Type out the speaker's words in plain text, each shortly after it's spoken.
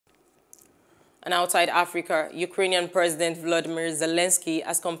And outside Africa, Ukrainian President Volodymyr Zelenskiy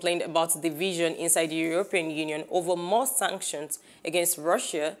has complained about division inside the European Union over more sanctions against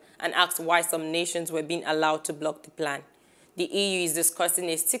Russia and asked why some nations were being allowed to block the plan. The EU is discussing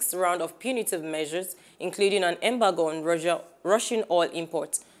a sixth round of punitive measures, including an embargo on Russian oil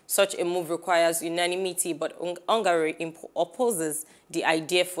imports. Such a move requires unanimity, but Hungary opposes the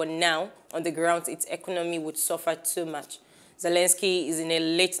idea for now on the grounds its economy would suffer too much. Zelensky is in a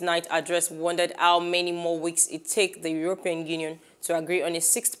late-night address wondered how many more weeks it takes the European Union to agree on a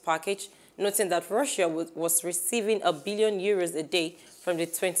sixth package, noting that Russia was receiving €1 billion a day from the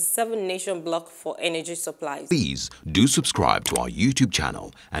 27-nation bloc for energy supplies. Please do subscribe to our YouTube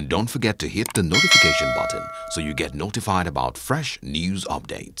channel and don't forget to hit the notification button so you get notified about fresh news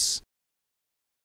updates.